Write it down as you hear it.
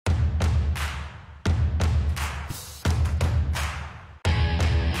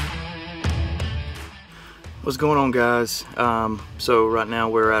What's going on, guys? So right now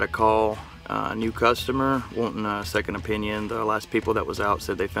we're at a call, new customer wanting a second opinion. The last people that was out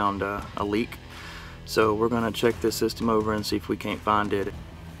said they found a leak, so we're gonna check this system over and see if we can't find it.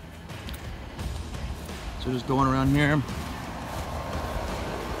 So just going around here.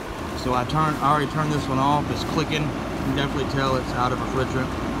 So I already turned this one off. It's clicking. You can definitely tell it's out of refrigerant.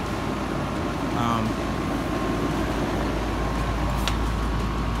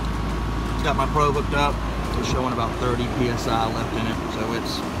 It's got my probe hooked up. It's showing about 30 psi left in it, so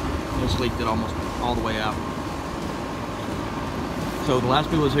it's leaked it almost all the way out. So the last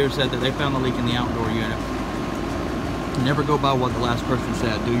people was here said that they found the leak in the outdoor unit. Never go by what the last person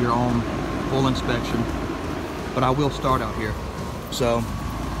said. Do your own full inspection. But I will start out here. So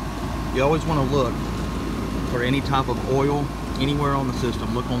you always want to look for any type of oil anywhere on the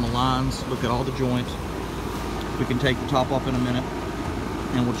system. Look on the lines, look at all the joints. We can take the top off in a minute,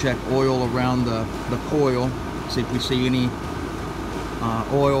 and we'll check oil around the coil, see if we see any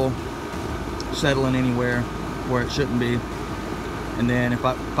oil settling anywhere where it shouldn't be. And then if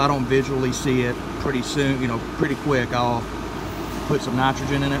I don't visually see it pretty soon, pretty quick, I'll put some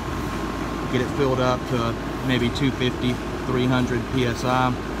nitrogen in it, get it filled up to maybe 250, 300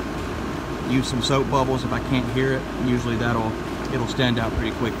 psi. Use some soap bubbles if I can't hear it. Usually it'll stand out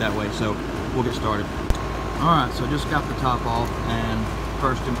pretty quick that way. So we'll get started. All right, so just got the top off, and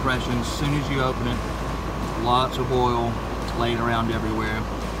first impressions, as soon as you open it, lots of oil laying around everywhere.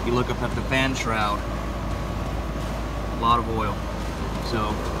 You look up at the fan shroud, a lot of oil.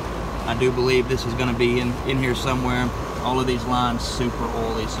 So I do believe this is going to be in here somewhere. All of these lines super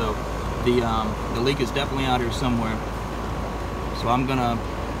oily, so the leak is definitely out here somewhere. So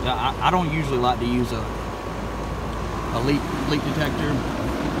I don't usually like to use a leak detector.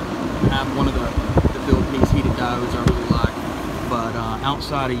 I have one of the Philippines heated diodes I really like. But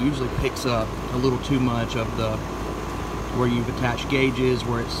outside it usually picks up a little too much of where you've attached gauges,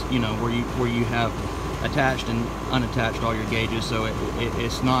 where it's where you have attached and unattached all your gauges, so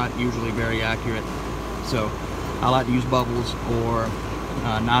it's not usually very accurate. So I like to use bubbles, or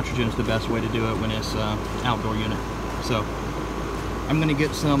nitrogen is the best way to do it when it's outdoor unit. So I'm gonna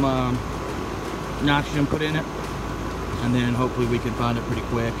get some nitrogen put in it, and then hopefully we can find it pretty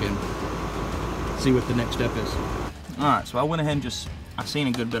quick and see what the next step is. Alright, so I went ahead and I seen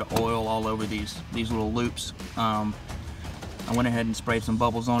a good bit of oil all over these little loops. I went ahead and sprayed some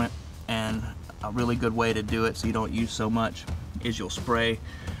bubbles on it, and a really good way to do it so you don't use so much is you'll spray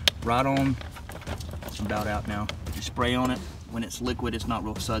right on. It's about out now. You spray on it. When it's liquid, it's not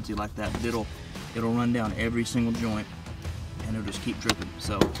real sudsy like that, but it'll run down every single joint, and it'll just keep dripping.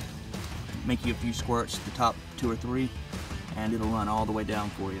 So make you a few squirts, the top 2 or 3, and it'll run all the way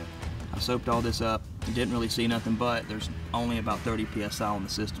down for you. I soaped all this up. Didn't really see nothing, but there's only about 30 psi on the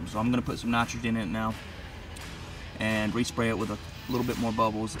system. So I'm going to put some nitrogen in it now and respray it with a little bit more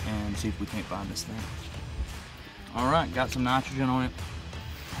bubbles and see if we can't find this thing. Alright, got some nitrogen on it.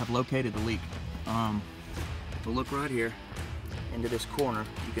 Have located the leak. If we look right here into this corner,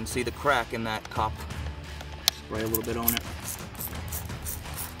 you can see the crack in that copper. Spray a little bit on it.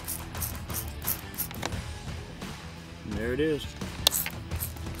 And there it is.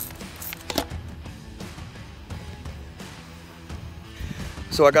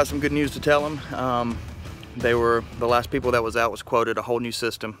 So I got some good news to tell them. The last people that was out was quoted a whole new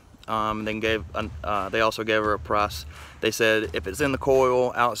system. They also gave her a price. They said if it's in the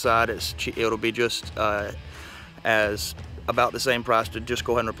coil outside, it'll be just as about the same price to just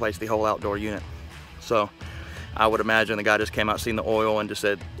go ahead and replace the whole outdoor unit. So I would imagine the guy just came out, seen the oil, and just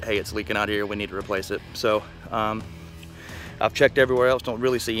said, hey, it's leaking out here, we need to replace it. So I've checked everywhere else, don't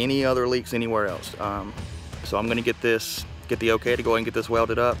really see any other leaks anywhere else. So I'm gonna get the okay to go ahead and get this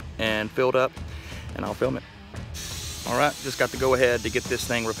welded up and filled up, and I'll film it. All right, just got to go ahead to get this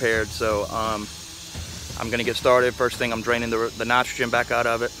thing repaired. So I'm gonna get started. First thing, I'm draining the nitrogen back out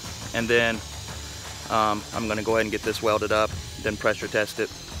of it, and then I'm gonna go ahead and get this welded up, then pressure test it,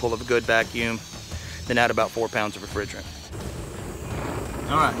 pull a good vacuum, then add about 4 pounds of refrigerant.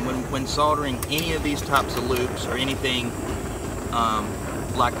 All right, when soldering any of these types of loops or anything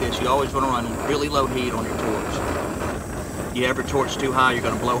like this, you always want to run really low heat on your torch. You ever torch too high, you're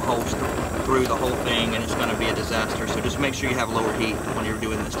going to blow holes through the whole thing, and it's going to be a disaster. So just make sure you have lower heat when you're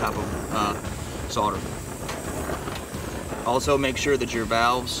doing this type of solder. Also make sure that your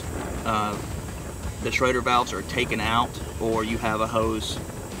valves, the Schroeder valves, are taken out, or you have a hose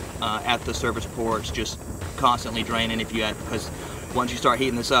at the service ports just constantly draining because once you start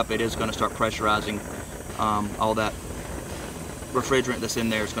heating this up, it is going to start pressurizing. All that refrigerant that's in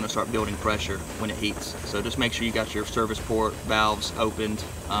there is going to start building pressure when it heats. So just make sure you got your service port valves opened,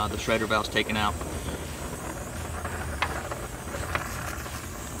 the Schroeder valves taken out.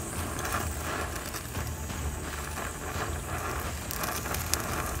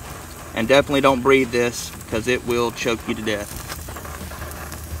 And definitely don't breathe this because it will choke you to death.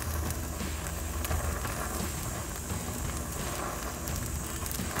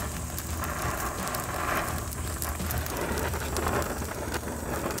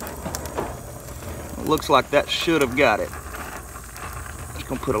 Looks like that should have got it. Just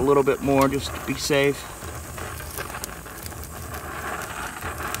gonna put a little bit more just to be safe.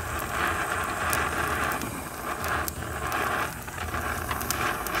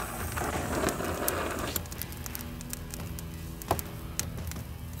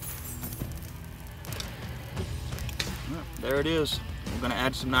 There it is. We're gonna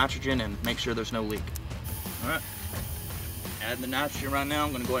add some nitrogen and make sure there's no leak. All right. Adding the nitrogen right now.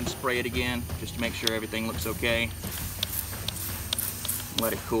 I'm going to go ahead and spray it again just to make sure everything looks okay.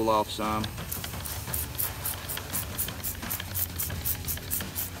 Let it cool off some.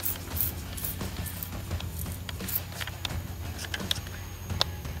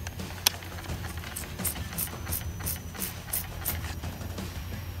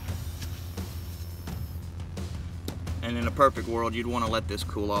 And in a perfect world, you'd want to let this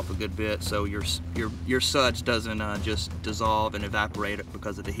cool off a good bit so your suds doesn't just dissolve and evaporate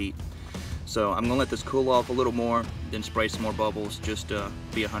because of the heat. So I'm going to let this cool off a little more, then spray some more bubbles just to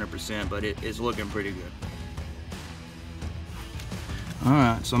be 100%, but it is looking pretty good.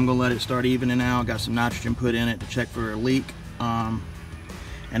 Alright, so I'm going to let it start evening out. Got some nitrogen put in it to check for a leak. And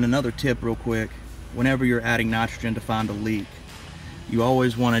another tip real quick, whenever you're adding nitrogen to find a leak, you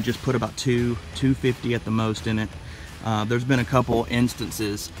always want to just put about 250 at the most in it. There's been a couple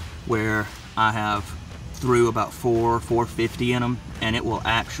instances where I have threw about 450 in them, and it will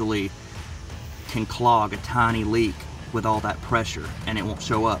actually can clog a tiny leak with all that pressure and it won't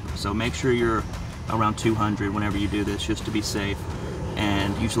show up. So make sure you're around 200 whenever you do this, just to be safe.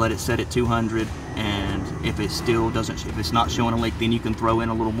 And you just let it set at 200, and if it still doesn't, if it's not showing a leak, then you can throw in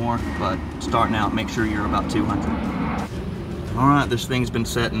a little more, but starting out, make sure you're about 200. All right, this thing's been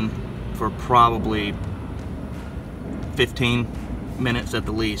setting for probably 15 minutes at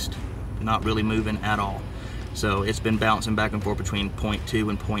the least, not really moving at all. So it's been bouncing back and forth between 0.2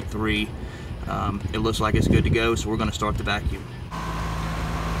 and 0.3. It looks like it's good to go, so we're going to start the vacuum.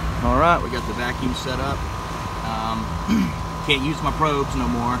 All right, we got the vacuum set up. Can't use my probes no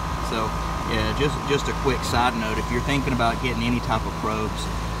more, so yeah, just a quick side note, if you're thinking about getting any type of probes,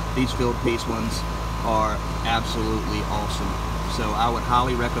 these filled piece ones are absolutely awesome. So I would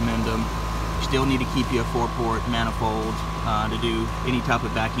highly recommend them. You still need to keep you a 4-port manifold to do any type of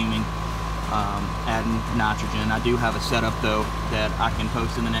vacuuming, adding nitrogen. I do have a setup though that I can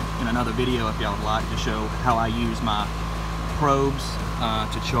post in another video if y'all would like, to show how I use my probes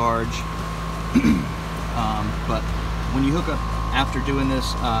to charge. But when you hook up after doing this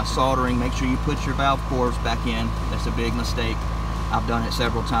soldering, make sure you put your valve cores back in. That's a big mistake. I've done it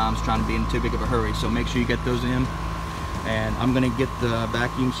several times trying to be in too big of a hurry, so make sure you get those in. And I'm going to get the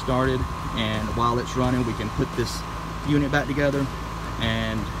vacuum started, and while it's running we can put this unit back together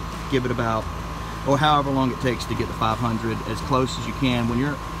and give it about, or however long it takes to get to 500, as close as you can. When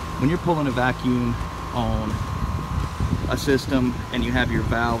you're pulling a vacuum on a system and you have your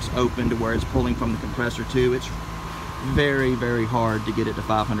valves open to where it's pulling from the compressor too, it's very, very hard to get it to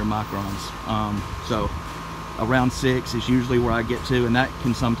 500 microns. So around 6 is usually where I get to, and that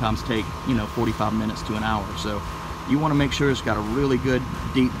can sometimes take, 45 minutes to an hour. So you want to make sure it's got a really good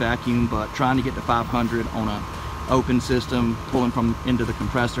deep vacuum, but trying to get to 500 on a open system, pulling from into the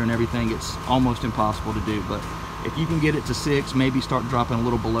compressor and everything, it's almost impossible to do. But if you can get it to 6, maybe start dropping a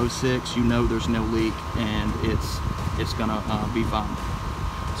little below 6, there's no leak, and it's gonna be fine.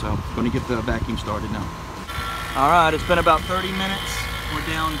 So I'm gonna get the vacuum started now. All right, it's been about 30 minutes. We're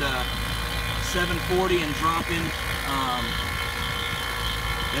down to 740 and dropping.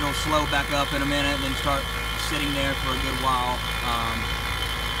 It'll slow back up in a minute and then start sitting there for a good while.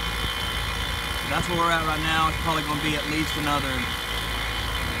 That's where we're at right now. It's probably going to be at least another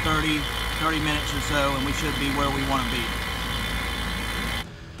 30 minutes or so, and we should be where we want to be.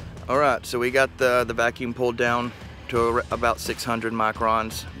 All right, so we got the vacuum pulled down to about 600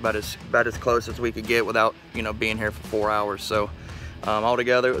 microns, about as close as we could get without being here for 4 hours. So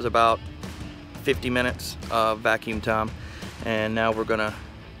altogether it was about 50 minutes of vacuum time, and now we're gonna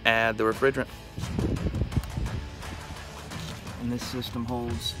add the refrigerant. And this system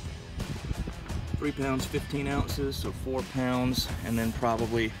holds 3 pounds 15 ounces, so 4 pounds, and then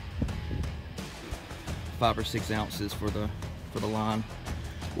probably 5 or 6 ounces for the line.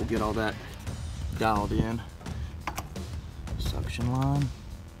 We'll get all that dialed in. Suction line.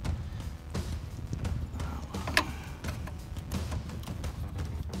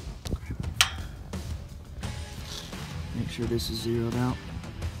 Make sure this is zeroed out.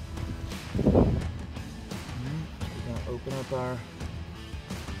 We're gonna open up our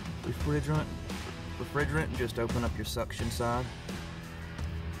refrigerant and just open up your suction side.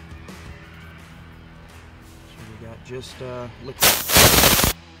 So we got just liquid.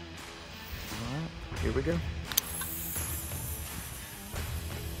 Alright, here we go.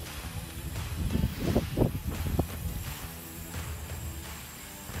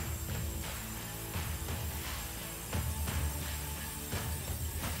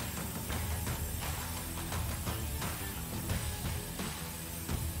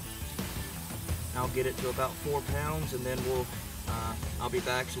 I'll get it to about 4 pounds, and then I'll be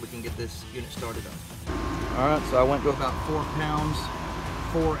back so we can get this unit started up. All right, so I went to about 4 pounds,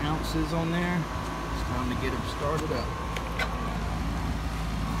 4 ounces on there. It's time to get them started up.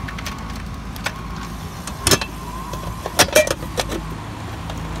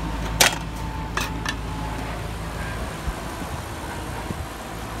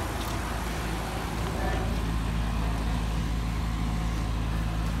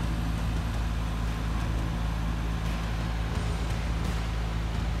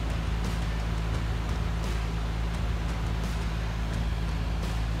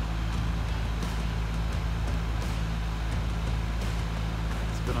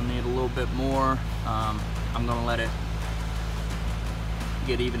 Gonna need a little bit more. I'm gonna let it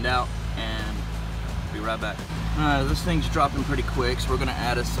get evened out and be right back. This thing's dropping pretty quick, so we're gonna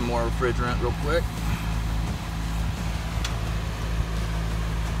add us some more refrigerant real quick.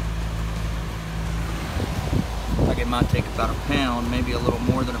 Like it might take about a pound, maybe a little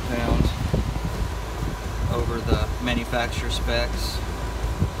more than a pound over the manufacturer specs.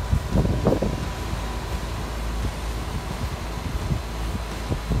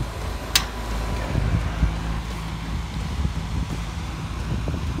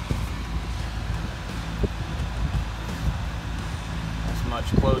 Much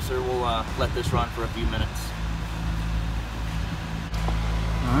closer. We'll let this run for a few minutes.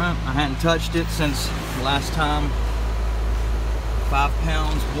 Alright, I hadn't touched it since last time. 5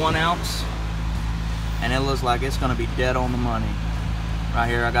 pounds, 1 ounce, and it looks like it's going to be dead on the money. Right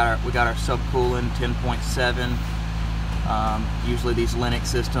here, we got our subcooling 10.7. Usually these Linux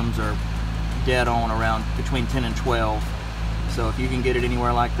systems are dead on around between 10 and 12. So if you can get it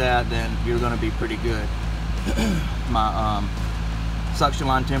anywhere like that, then you're going to be pretty good. My suction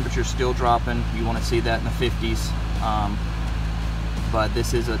line temperature is still dropping. You want to see that in the 50s. But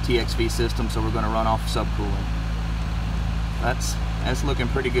this is a TXV system, so we're going to run off subcooling. That's looking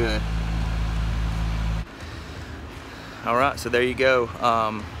pretty good. All right, so there you go.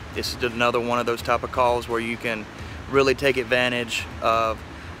 This is another one of those type of calls where you can really take advantage of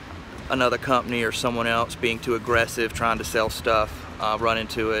another company or someone else being too aggressive trying to sell stuff. Run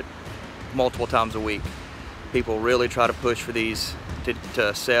into it multiple times a week. People really try to push for these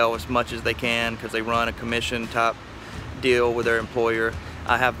to sell as much as they can because they run a commission type deal with their employer.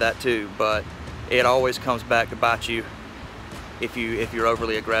 I have that too, but it always comes back to bite you if you're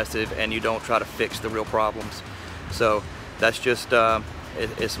overly aggressive and you don't try to fix the real problems. So that's just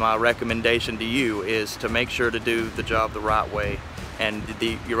it's my recommendation to you, is to make sure to do the job the right way, and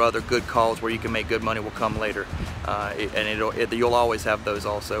your other good calls where you can make good money will come later, and you'll always have those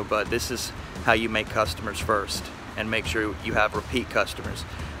also, but this is how you make customers first and make sure you have repeat customers.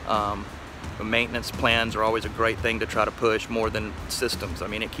 Maintenance plans are always a great thing to try to push more than systems. I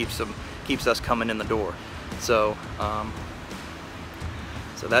mean, it keeps us coming in the door. So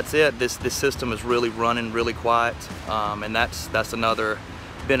so that's it. This system is really running really quiet, and that's another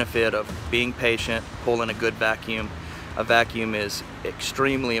benefit of being patient, pulling a good vacuum. A vacuum is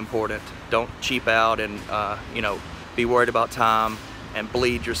extremely important. Don't cheap out and be worried about time and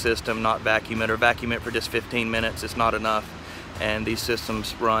bleed your system, not vacuum it, or vacuum it for just 15 minutes. It's not enough, and these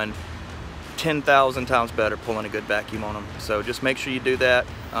systems run 10,000 times better pulling a good vacuum on them. So just make sure you do that.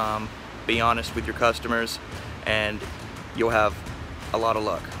 Be honest with your customers, and you'll have a lot of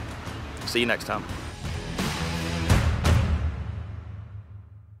luck. See you next time.